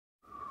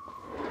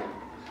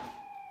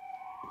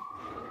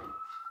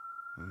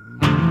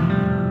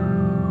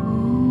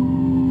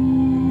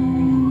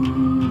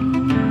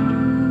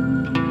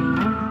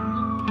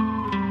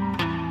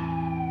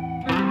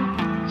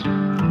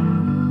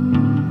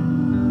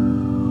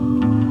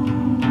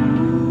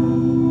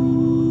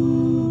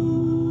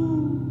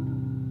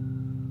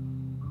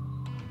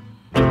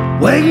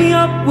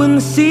up when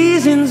the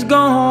season's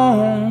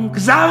gone,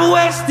 'cause I've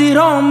wasted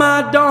all my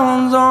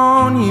dawns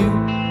on you.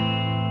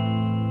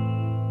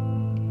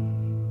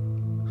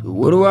 So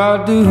what do I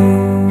do?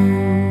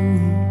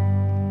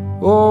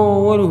 Oh,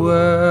 what do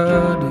I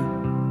do?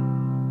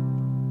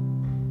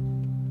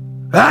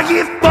 I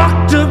get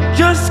fucked up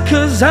just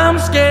 'cause I'm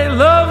scared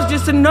love's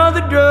just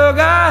another drug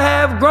I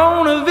have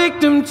grown a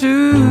victim to.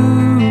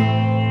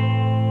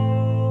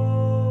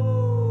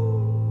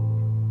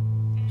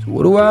 So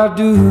what do I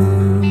do?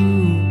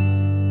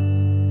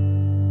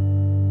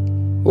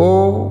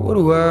 Oh, what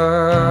do I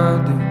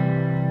do?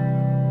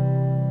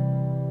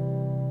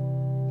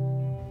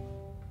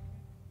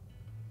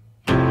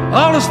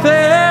 All is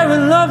fair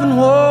in love and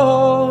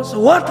war, so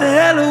what the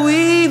hell are we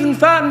even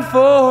fighting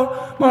for?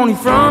 I'm on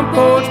your front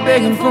porch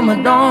begging for my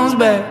dawns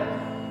back.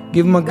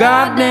 Give my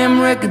goddamn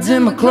records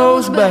and my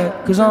clothes back,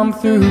 'cause I'm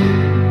through.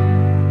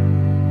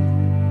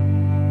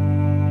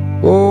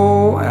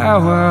 Oh, how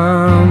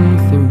I'm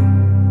through.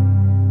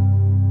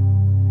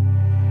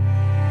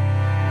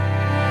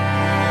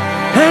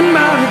 And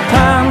by the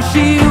time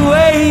she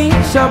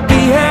wakes, I'll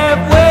be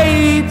halfway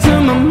to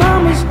my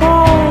mama's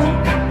home.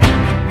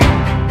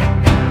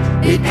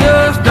 It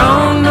just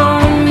dawned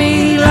on me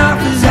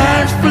life is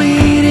as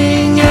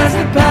fleeting as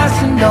the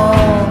passing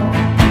dawn.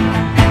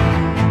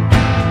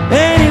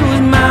 And it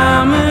was my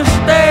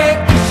mistake,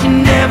 'cause she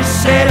never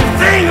said a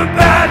thing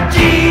about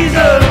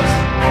Jesus.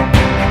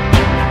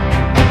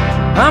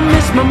 I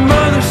miss my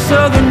mother's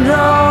southern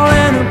drawl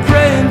and her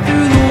praying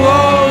through the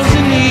walls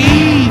in the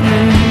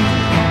evening.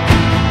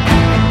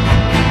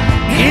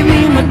 Give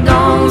me my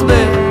dawns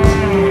back.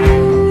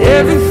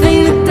 Everything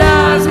that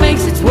dies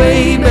makes its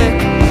way back.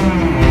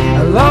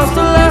 I lost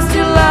her last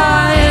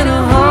July in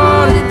a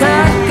heart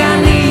attack. I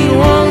need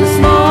one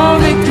small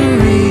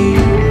victory.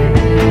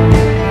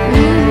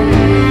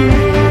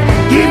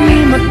 Give me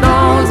my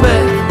dawns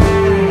back,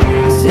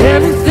 'cause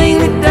everything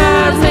that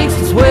dies makes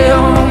its way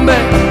on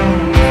back.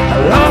 I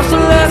lost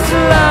her last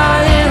July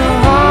in a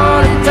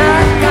heart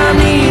attack. I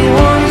need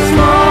one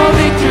small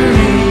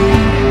victory.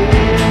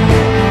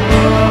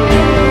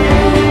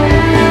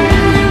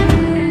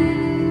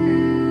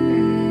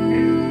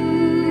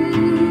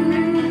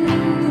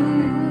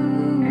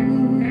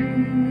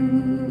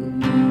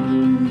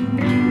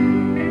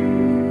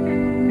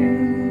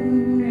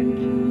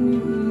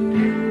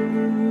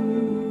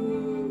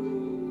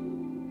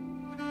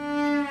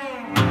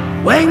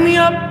 Wake me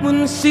up when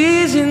the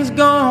season's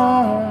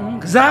gone,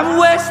 'cause I've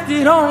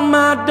wasted all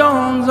my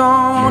dawns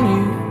on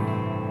you.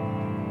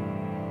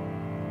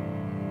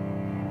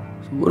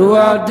 So what do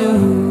I do?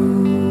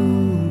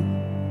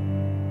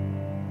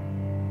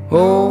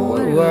 Oh, what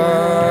do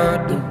I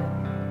do?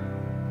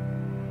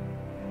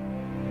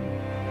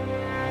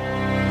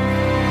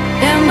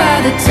 And by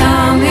the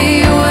time he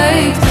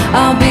wakes,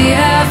 I'll be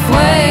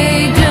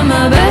halfway to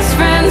my best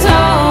friend's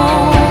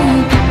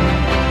home.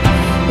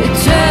 It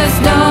just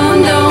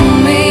dawned on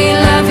me,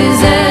 life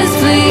is as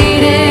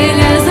fleeting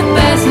as the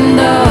passing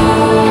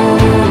dawn.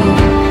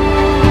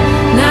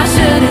 And I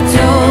should have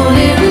told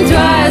him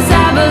twice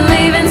I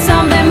believe in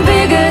something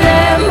bigger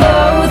than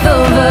both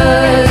of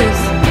us.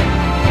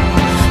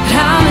 But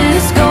I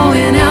miss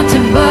going out to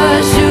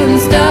bars,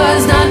 shooting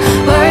stars, not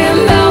worrying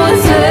about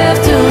what's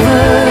left of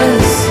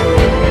us.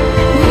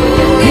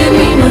 Give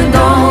me my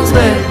dawns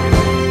back.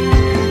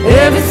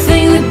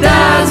 Everything that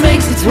dies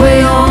makes its way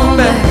on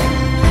back.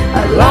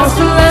 I lost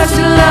her last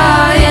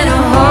July in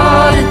a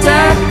heart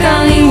attack. I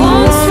need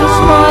one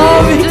small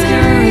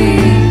victory.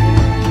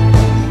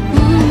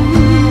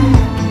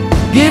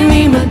 Give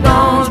me my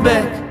dawns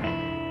back.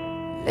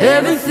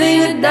 Everything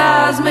that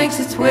dies makes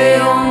its way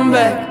on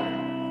back.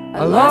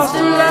 I lost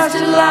her last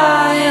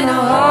July in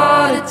a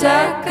heart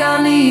attack.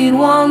 I need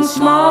one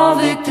small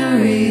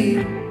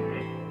victory.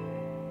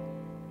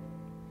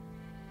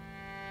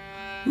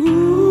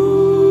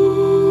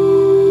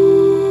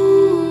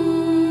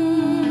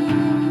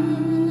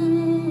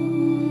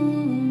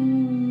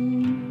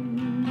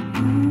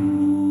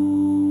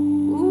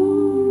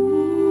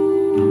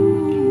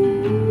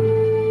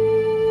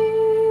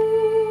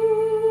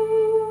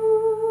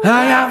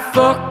 I got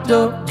fucked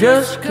up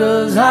just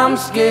 'cause I'm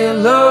scared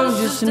love's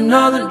just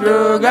another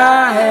drug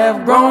I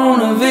have grown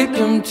a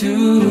victim to.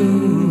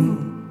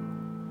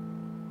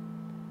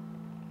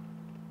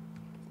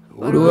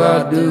 What do I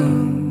do?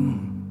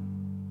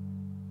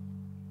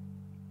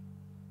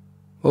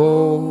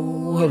 Oh,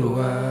 what do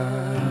I